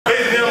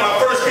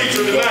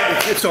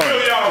tonight. It's on.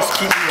 Just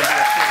keep me in.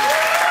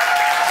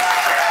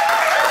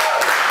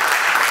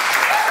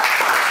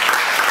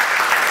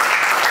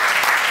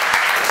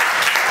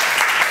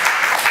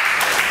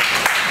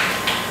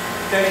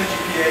 Thank you,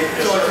 GPA.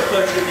 It's always a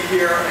pleasure to be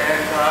here,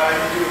 and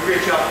you do a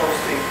great job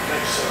hosting.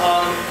 Thanks, sir.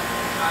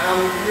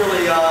 I'm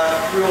really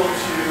thrilled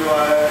to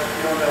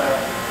the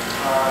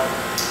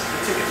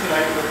ticket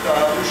tonight with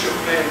Lucia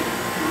Flynn,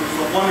 who's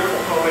a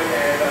wonderful poet,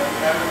 and if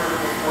you haven't heard her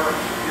before,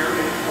 you're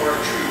in for a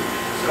treat.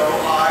 So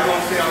I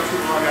won't stay on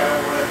too long. I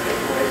don't want to take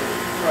away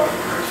from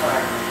her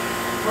time.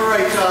 All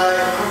right,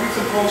 I'll read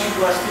some poems from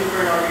Blessed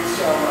Speaker, and I'll read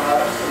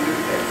some new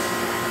things.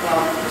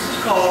 This is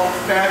called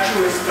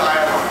Fatuous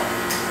Dialogue.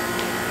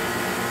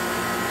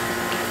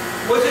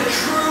 Was it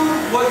true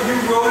what you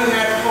wrote in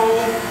that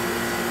poem?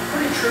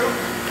 Pretty true.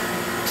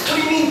 What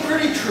do you mean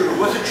pretty true?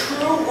 Was it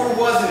true or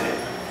wasn't it?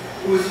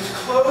 It was as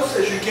close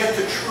as you get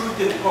to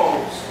truth in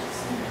poems.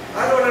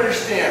 I don't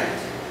understand.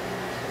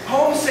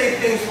 Poems say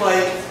things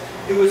like,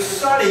 it was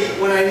sunny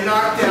when I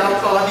knocked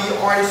out Bobby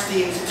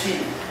Arnstein's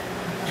teeth.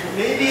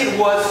 Maybe it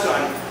was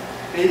sunny.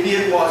 Maybe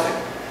it wasn't.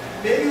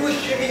 Maybe it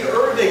was Jimmy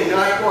Irving,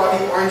 not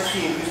Bobby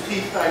Arnstein, whose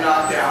teeth I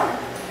knocked out.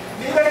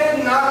 Maybe I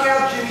didn't knock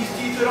out Jimmy's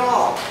teeth at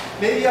all.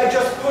 Maybe I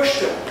just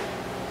pushed him.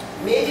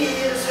 Maybe he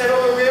hit his head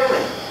on the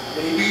railing.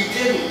 Maybe he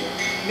didn't.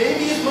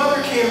 Maybe his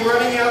mother came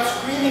running out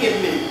screaming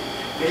at me.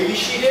 Maybe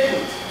she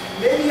didn't.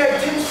 Maybe I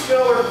didn't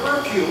smell her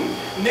perfume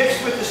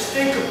mixed with the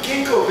stink of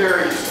ginkgo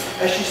berries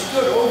as she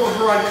stood over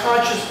her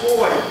unconscious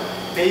boy.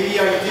 Maybe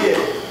I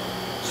did.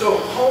 So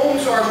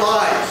poems are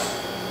lies.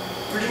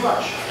 Pretty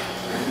much.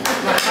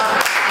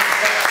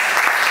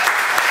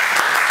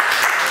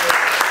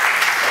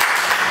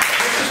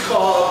 This is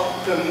called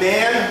The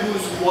Man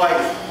Whose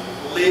Wife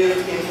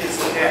Lived in His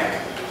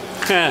Neck.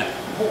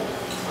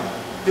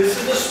 This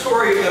is the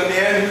story of the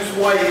man whose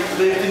wife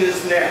lived in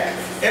his neck.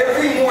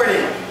 Every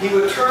morning, he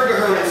would turn to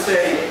her and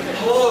say,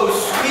 "Hello,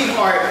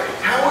 sweetheart,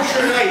 how was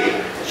your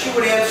night?" And she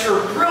would answer,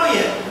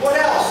 "Brilliant, what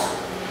else?"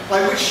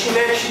 By which she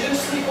meant she didn't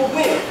sleep a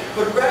wink,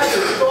 but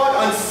rather thought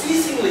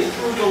unceasingly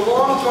through the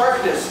long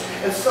darkness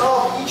and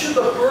solved each of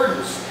the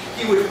burdens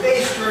he would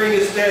face during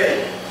his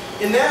day.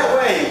 In that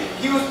way,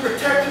 he was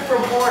protected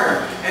from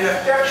harm, and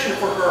affection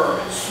for her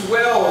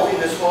swelled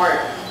in his heart.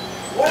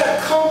 What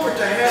a comfort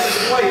to have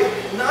his wife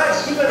not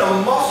even a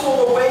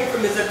muscle away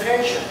from his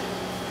attention.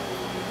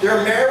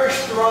 Their marriage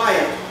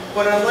thrived,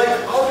 but unlike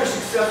other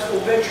successful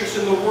ventures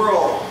in the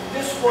world,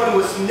 this one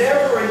was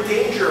never in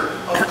danger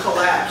of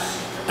collapse.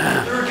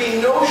 There would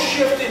be no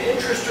shift in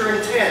interest or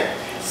intent.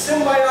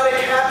 Symbiotic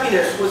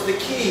happiness was the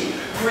key,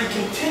 for he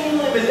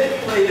continually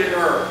manipulated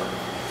her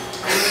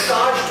and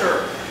massaged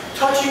her,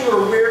 touching her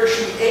where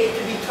she ached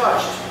to be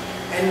touched,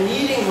 and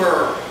kneading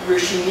her where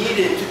she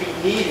needed to be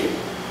kneaded.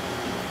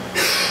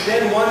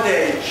 Then one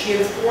day, she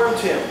informed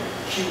him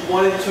she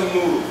wanted to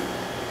move.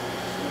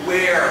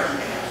 Where, he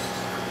asked.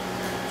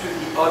 To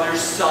the other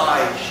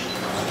side, she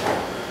asked.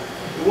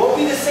 It won't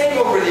be the same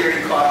over there,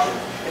 he cautioned.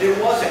 And it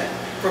wasn't.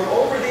 From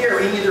over there,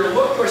 he neither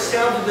looked or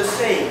sounded the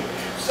same.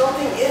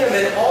 Something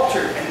intimate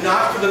altered, and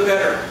not for the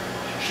better.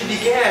 She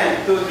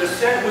began, though the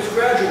descent was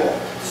gradual,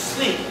 to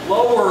sleep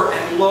lower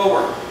and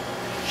lower.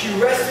 She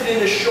rested in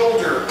his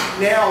shoulder,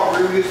 now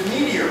where he was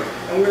meatier,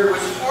 and where it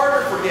was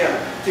harder for him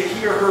to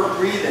hear her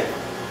breathing.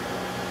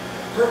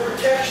 Her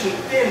protection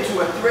thinned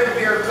to a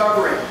threadbare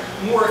covering,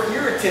 more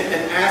irritant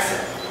than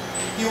acid.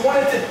 He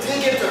wanted to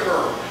dig into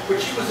her, but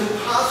she was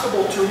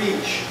impossible to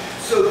reach.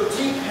 So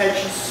deep had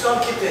she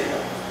sunk into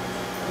him.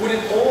 Would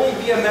it only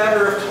be a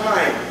matter of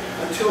time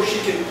until she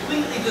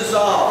completely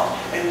dissolved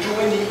and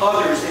joined the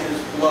others in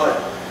his blood?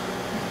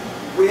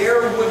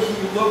 Where would he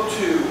look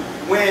to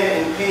when,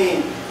 in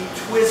pain, he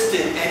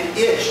twisted and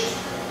itched?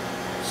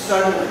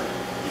 Suddenly,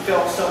 he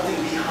felt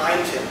something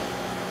behind him.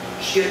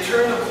 She had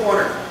turned the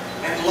corner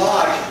and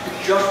lodged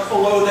just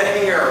below the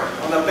hair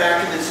on the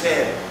back of his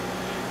head.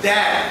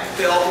 That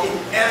felt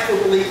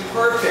ineffably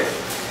perfect,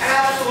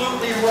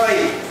 absolutely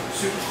right,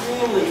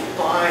 supremely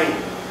fine.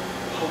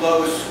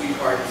 "Hello,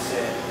 sweetheart," he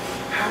said.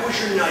 "How was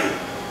your night?"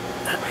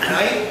 "My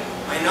night?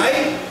 My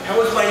night? How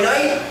was my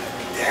night?"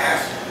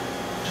 "Dazzling.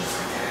 Just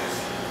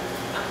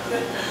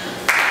dazzling."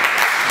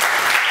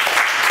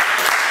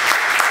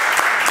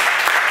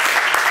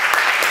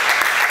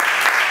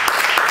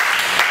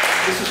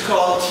 This is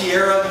called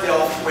Tierra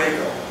del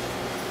Fuego.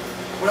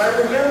 What I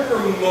remember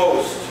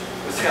most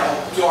was how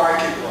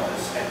dark it was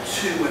at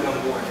 2 in the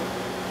morning,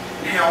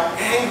 and how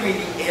angry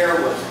the air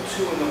was at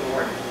 2 in the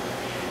morning,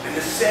 and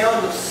the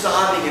sound of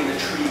sobbing in the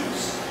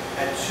trees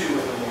at 2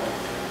 in the morning.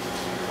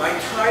 My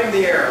time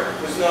there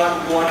was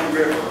not one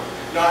river,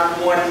 not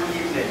one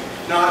evening,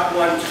 not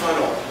one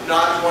tunnel,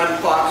 not one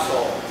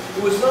foxhole.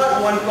 It was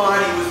not one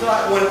body, it was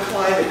not one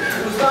climate,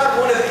 it was not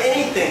one of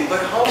anything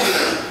but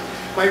humbling.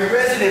 My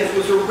residence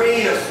was a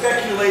rain of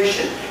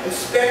speculation and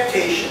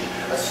spectation,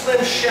 a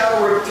slim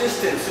shower of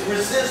distance and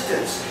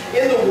resistance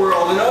in the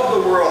world and of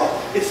the world,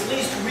 its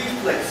least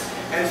reflex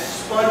and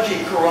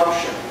spongy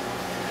corruption.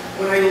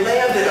 When I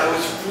landed, I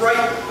was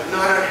frightened but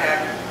not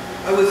unhappy.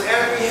 I was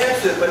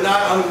apprehensive but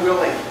not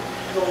unwilling.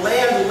 The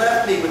land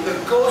left me with the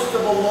ghost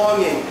of a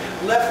longing,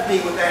 left me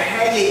with a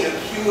hanging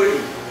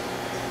acuity.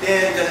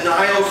 Then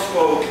denial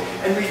spoke,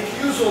 and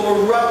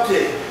refusal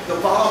erupted. The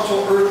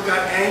volatile earth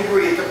got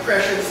angry at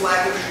depression's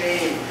lack of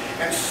shame,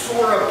 and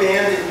sore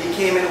abandon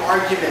became an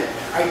argument.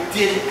 I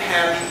didn't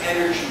have the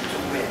energy to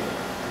win.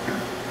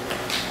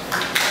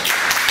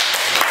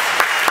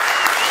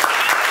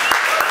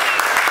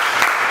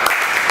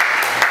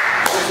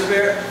 There's a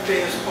very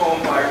famous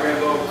poem by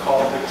Rimbaud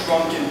called The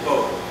Drunken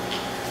Boat,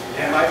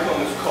 and my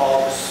poem is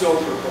called The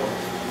Sober Boat.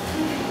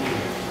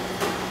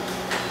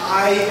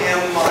 I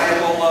am my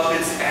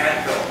beloved's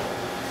Advil,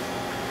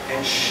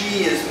 and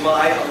she is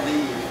my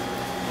Aleve.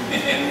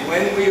 And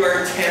when we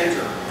are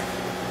tender,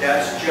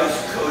 that's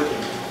just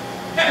codeine.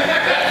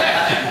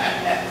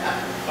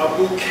 A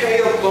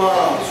bouquet of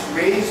bombs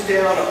rains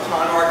down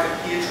upon our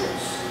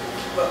cathedrals.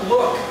 But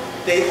look,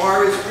 they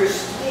are as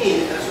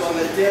pristine as on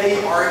the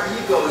day our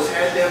egos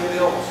had them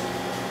built.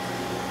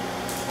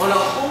 On a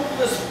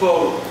hopeless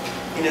boat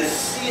in a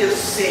sea of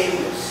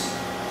sameness,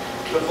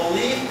 the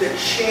belief that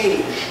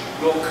change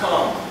will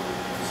come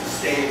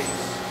sustains us.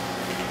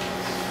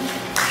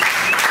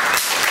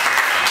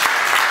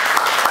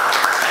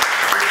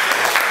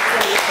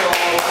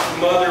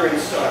 Mother and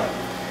son.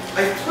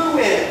 I flew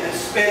in and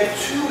spent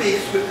 2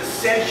 weeks with the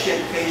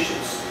sentient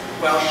patients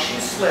while she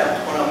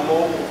slept on a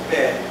mobile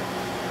bed.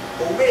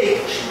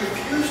 Awake, she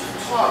refused to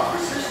talk,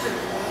 resisted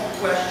all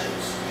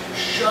questions,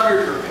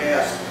 shuddered her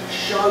past,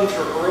 shunned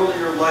her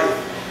earlier life.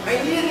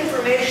 I needed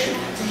information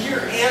to hear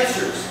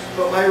answers,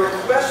 but my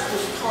request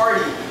was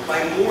tardy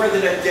by more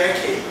than a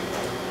decade.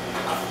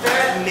 A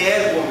fat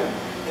mad woman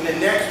in the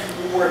next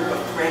ward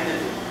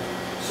befriended me,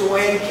 so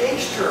I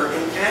engaged her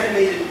in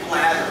animated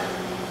blather.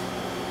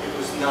 It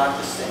was not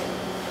the same.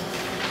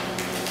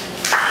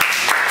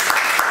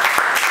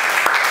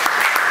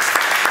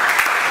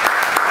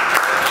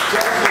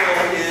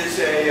 Guzzle is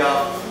a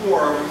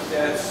form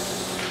that's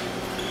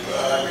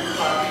been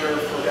popular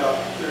for about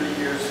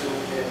 30 years in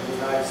the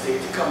United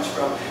States. It comes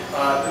from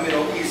the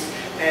Middle East,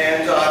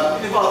 and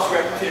it involves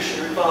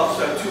repetition. It involves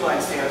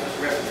 2-line stanzas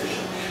of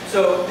repetition.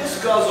 So this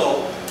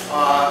guzzle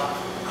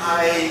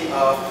I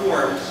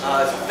formed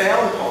as a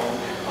found poem,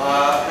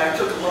 and I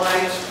took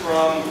lines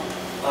from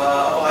a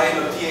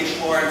volume of D.H.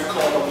 Lawrence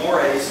called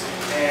Amores,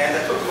 and I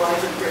took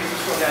lines and phrases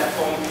from that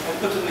poem and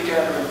put them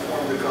together and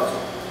formed the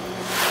guzzle.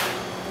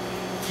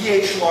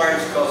 D.H.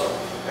 Lawrence guzzle.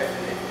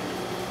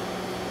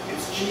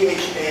 It's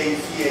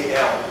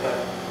G-H-A-Z-A-L, but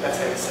that's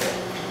how you say it.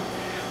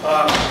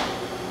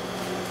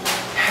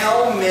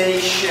 How many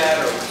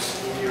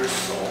shadows in your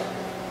soul?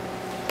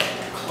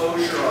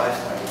 Close your eyes,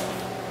 my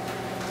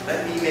love.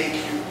 Let me make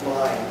you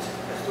blind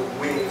as the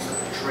wings of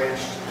a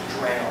drenched,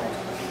 drowned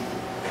bee.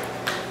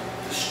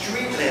 The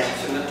street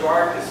lamps in the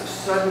darkness have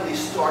suddenly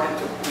started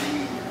to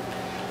bleed.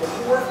 The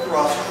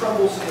hoarfrost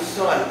crumbles in the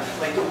sun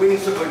like the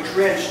wings of a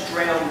drenched,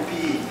 drowned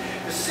bee.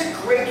 The sick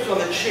grapes on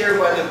the chair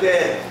by the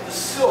bed, the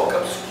silk,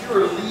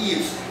 obscure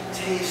leaves,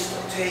 taste,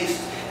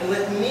 taste, and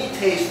let me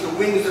taste the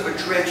wings of a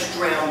drenched,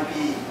 drowned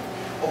bee.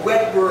 A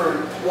wet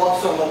bird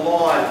walks on the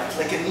lawn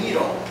like a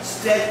needle,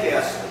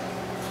 steadfastly.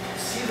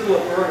 See the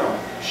laburnum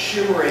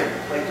shimmering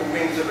like the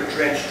wings of a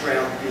drenched,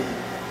 drowned bee.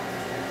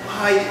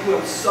 I who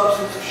am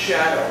substance of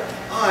shadow,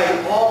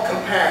 I, all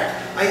compact,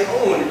 I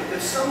own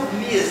that some of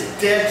me is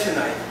dead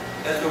tonight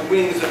as the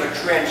wings of a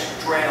drenched,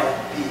 drowned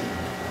bee.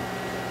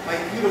 My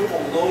beautiful,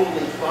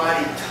 lonely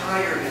body,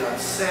 tired and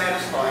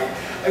unsatisfied,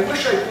 I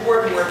wish I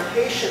bore more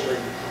patiently,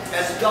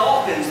 as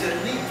dolphins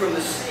that leap from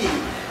the sea,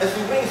 as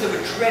the wings of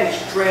a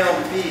drenched,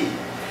 drowned bee.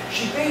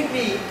 She bade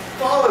me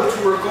follow to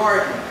her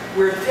garden,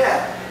 where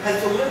death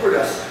has delivered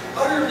us,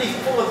 utterly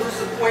full of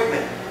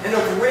disappointment and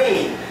of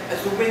rain,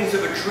 as the wings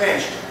of a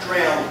drenched,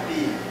 drowned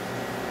bee.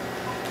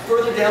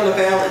 Further down the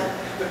valley,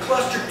 the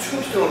clustered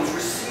tombstones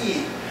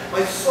recede.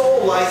 My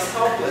soul lies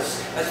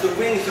helpless as the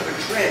wings of a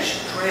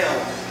drenched,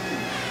 drowned bee.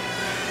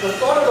 The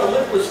thought of the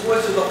lipless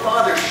voice of the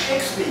Father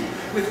shakes me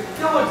with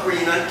filigree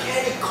and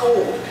uncanny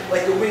cold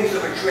like the wings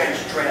of a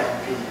drenched,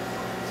 drowned bee.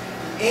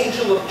 The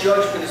angel of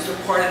judgment is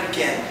departed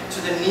again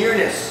to the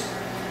nearness,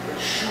 but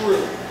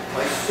surely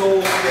my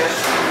soul's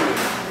best dream,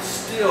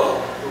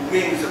 still the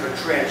wings of a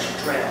drenched,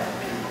 drowned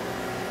bee.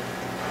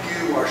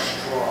 You are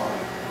strong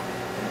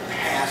and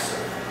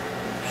passive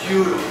and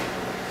beautiful.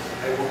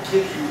 I will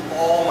give you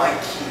all my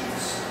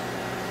keys.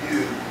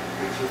 You,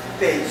 with your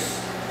face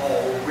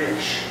all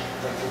rich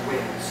like the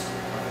wings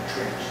of a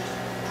drenched,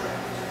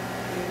 drowned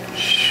bee.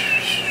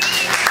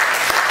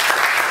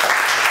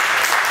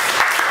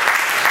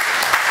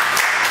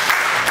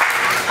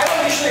 I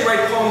don't usually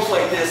write poems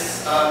like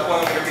this, the one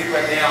I'm going to read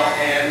right now,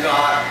 and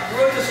I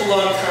wrote this a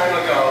long time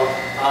ago,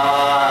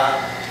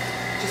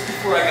 just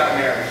before I got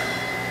married.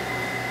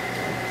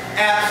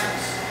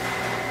 Absence.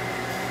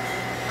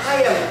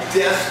 I am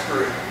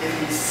desperate in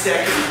these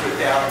seconds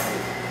without you.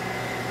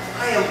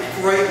 I am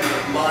frightened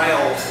of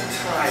miles and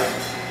time.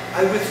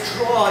 I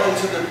withdraw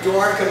into the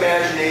dark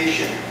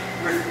imagination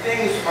where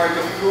things are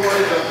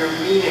defrauded of their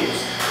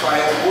meanings by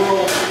a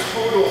world of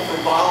total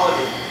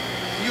frivolity.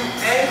 You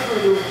anchor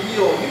the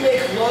real. You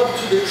make love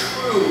to the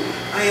true.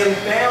 I am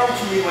bound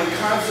to you in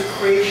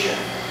consecration.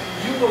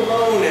 You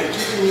alone have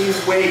given me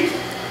weight.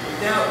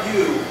 Without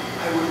you,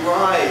 I would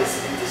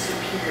rise and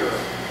disappear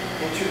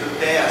into the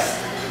vast,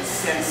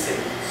 insensate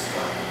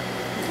sky.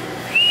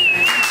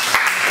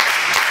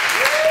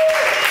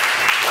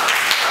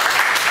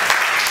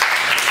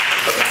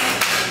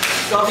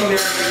 So I'll be married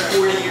for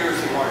 40 years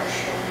in March.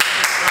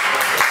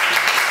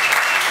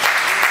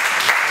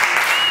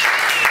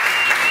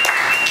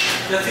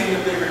 That's even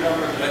a bigger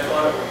number than I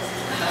thought it was.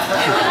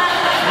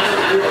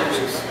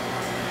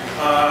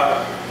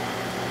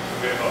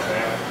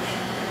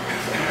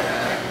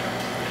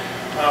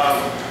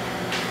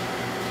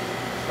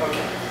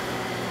 Okay.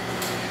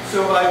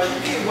 So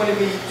GP wanted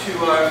me to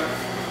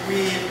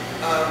read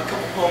a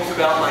couple poems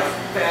about my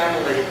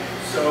family.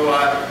 So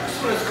this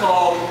one is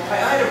called, I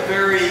had a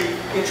very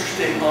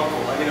interesting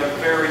uncle. I mean, a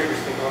very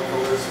interesting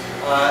uncle. His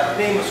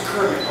name was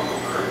Kermit,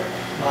 Uncle Kermit.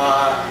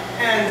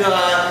 And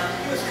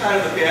he was kind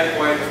of the bad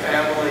boy of the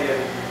family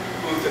and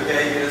moved to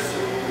Vegas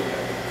and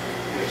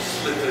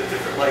just lived a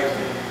different life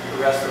than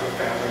the rest of the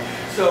family.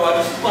 So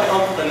this is my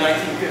uncle in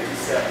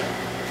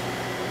 1957.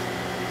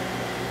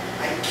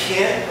 I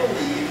can't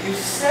believe you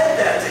said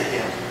that to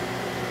him.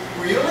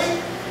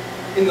 Really?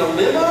 In the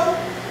limo?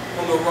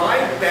 On the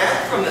ride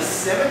back from the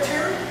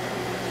cemetery?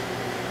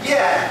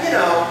 Yeah,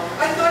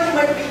 I thought he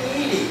might be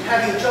needy,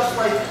 having just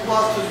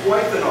lost his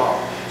wife and all.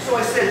 So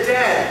I said,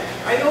 Dad,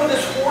 I know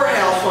this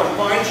whorehouse on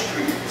Vine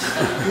Street.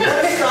 You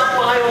want to stop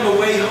by on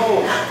the way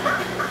home?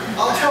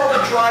 I'll tell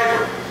the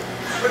driver.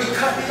 But he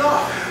cut me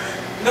off.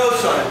 No,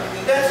 son,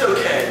 that's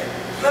okay.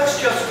 Let's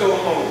just go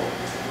home.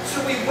 So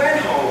we went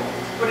home.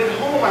 But at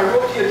home, I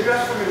wrote the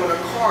address for him on a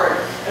card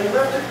and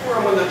left it for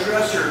him on the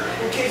dresser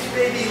in case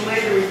maybe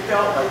later he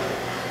felt like it.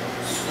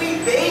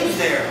 Sweet babes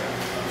there.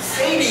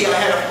 Sadie I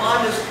had a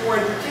fondness for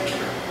in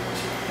particular.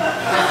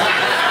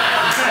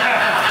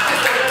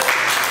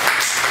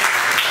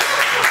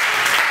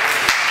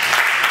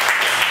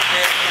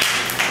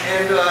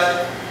 And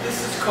this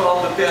is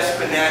called the best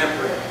banana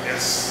bread.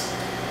 Yes.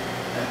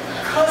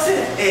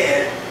 Cousin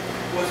Ed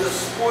was a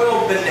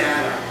spoiled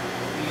banana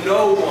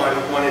no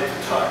one wanted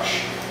to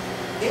touch.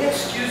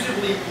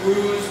 Inexcusably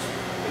bruised,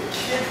 the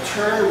kid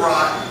turned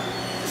rotten,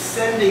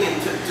 descending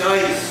into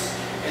dice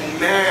and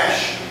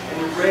mash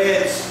and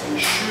reds and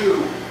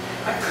chew.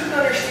 I couldn't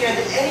understand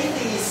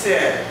anything he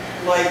said,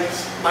 like,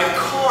 my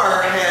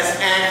car has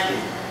acne.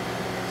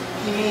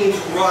 He means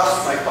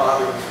rust, my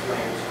father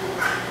explains.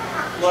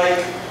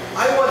 Like,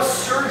 I want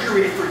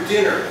surgery for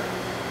dinner.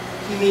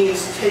 He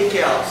means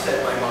takeout,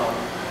 said my mom.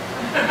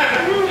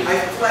 I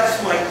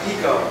flexed my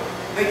ego.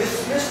 I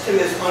dismissed him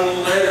as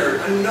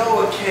unlettered, a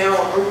no account,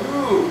 a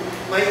rude.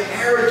 My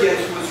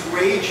arrogance was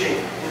raging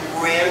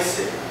and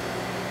rancid.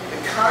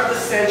 The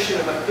condescension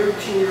of a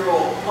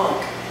 13-year-old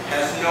punk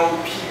has no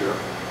peer.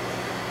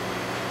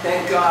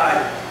 Thank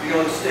God we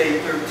don't stay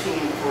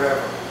 13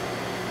 forever.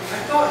 I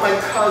thought my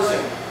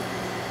cousin,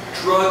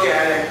 drug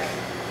addict,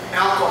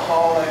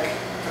 alcoholic,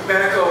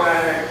 tobacco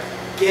addict,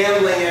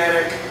 gambling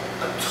addict,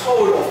 a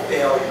total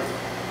failure.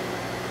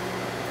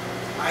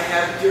 I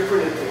have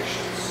different addictions.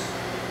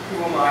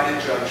 Who am I to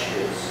judge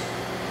his?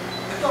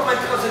 I thought my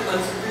cousin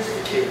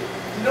unsophisticated,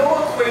 no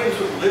acquaintance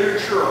with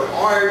literature or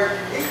art,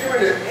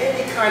 ignorant of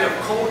any kind of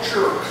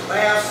culture or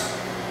class.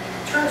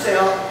 Turns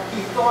out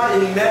he thought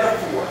in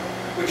metaphor,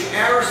 which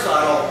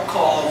Aristotle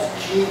calls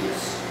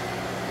genius.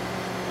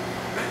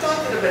 I thought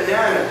that a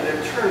banana that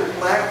had turned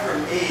black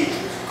from age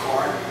was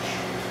garbage.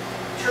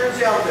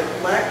 Turns out that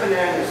black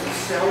bananas and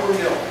sour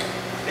milk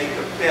make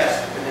the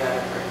best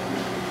banana bread.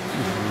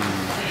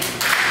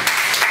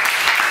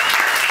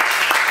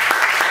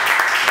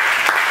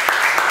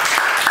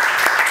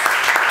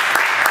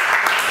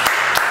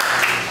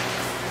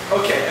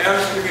 Okay, and I'm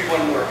just going to read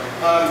one more.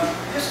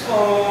 This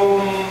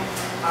poem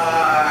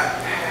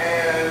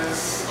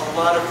has a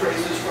lot of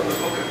phrases from the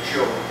book of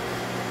Job.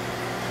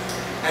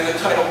 And the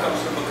title comes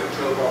from the book of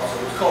Job also.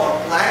 It's called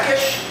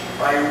Blackish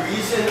by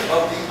Reason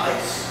of the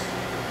Ice.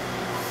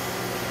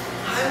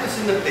 I was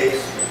in the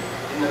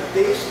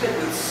basement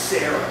with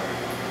Sarah,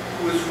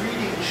 who was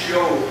reading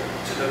Job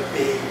to the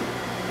baby.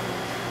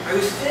 I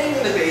was staying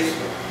in the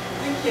basement,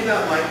 thinking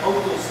about my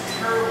uncle's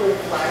terrible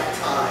black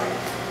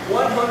tie,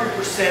 100%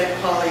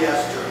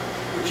 polyester,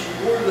 which he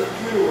wore to the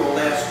funeral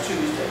last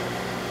Tuesday.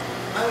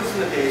 I was in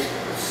the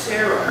basement with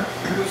Sarah,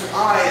 whose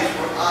eyes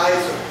were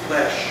eyes of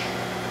flesh,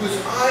 whose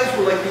eyes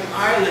were like the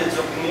eyelids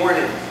of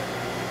morning,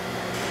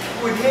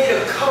 who had made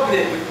a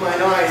covenant with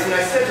mine eyes. And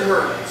I said to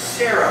her,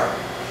 Sarah,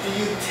 do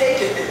you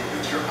taketh it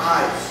with your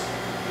eyes?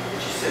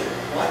 And she said,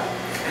 what?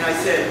 And I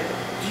said,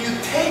 do you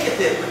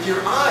taketh it with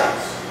your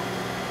eyes?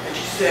 And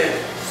she said,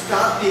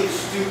 stop being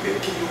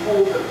stupid. Can you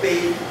hold the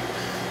baby?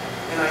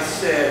 And I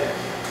said,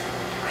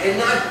 I had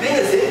not been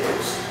as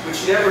infants,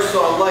 which never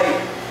saw light.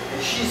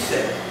 And she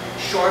said,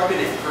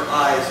 sharpening her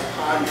eyes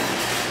upon me,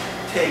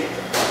 take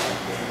the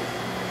baby.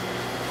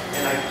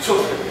 And I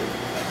took the baby.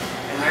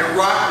 And I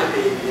rocked the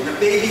baby. And the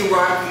baby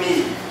rocked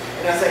me.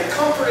 And as I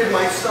comforted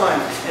my son,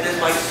 and as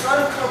my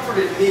son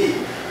comforted me,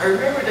 I I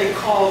remember they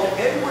called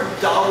Edward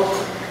Dollar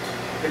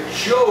the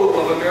Job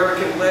of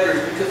American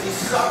letters because he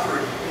suffered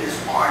in his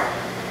art.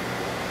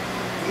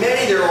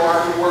 Many there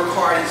are who work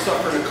hard and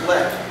suffer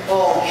neglect.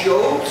 All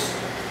Jobs?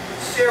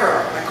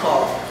 Sarah, I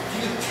called,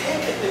 do you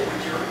take it that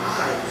with your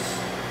eyes?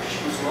 She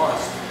was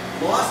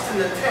lost in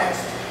the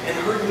text and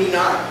heard me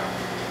not.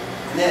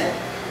 And then,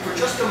 for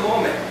just a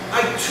moment,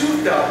 I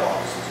too felt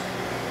lost.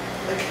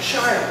 Like a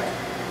child,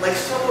 like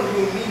someone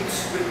who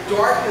meets with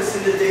darkness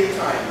in the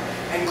daytime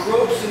and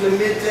gropes in the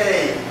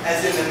midday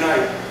as in the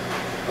night.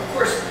 Of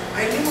course,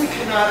 I knew we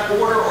cannot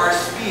order our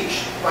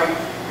speech by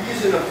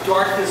reason of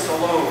darkness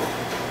alone,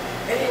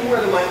 any more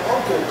than my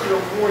uncle could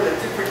have worn a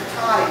different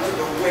tie to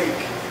the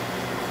wake.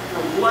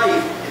 For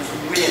life is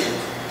wind,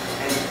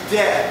 and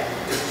death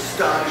is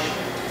astonishment.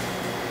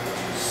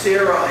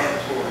 Sarah, I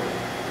implored,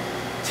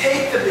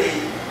 take the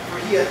baby, for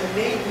he hath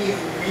made me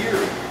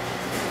weary.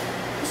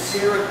 And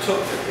Sarah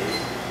took the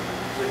baby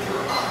with her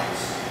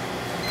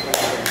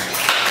eyes.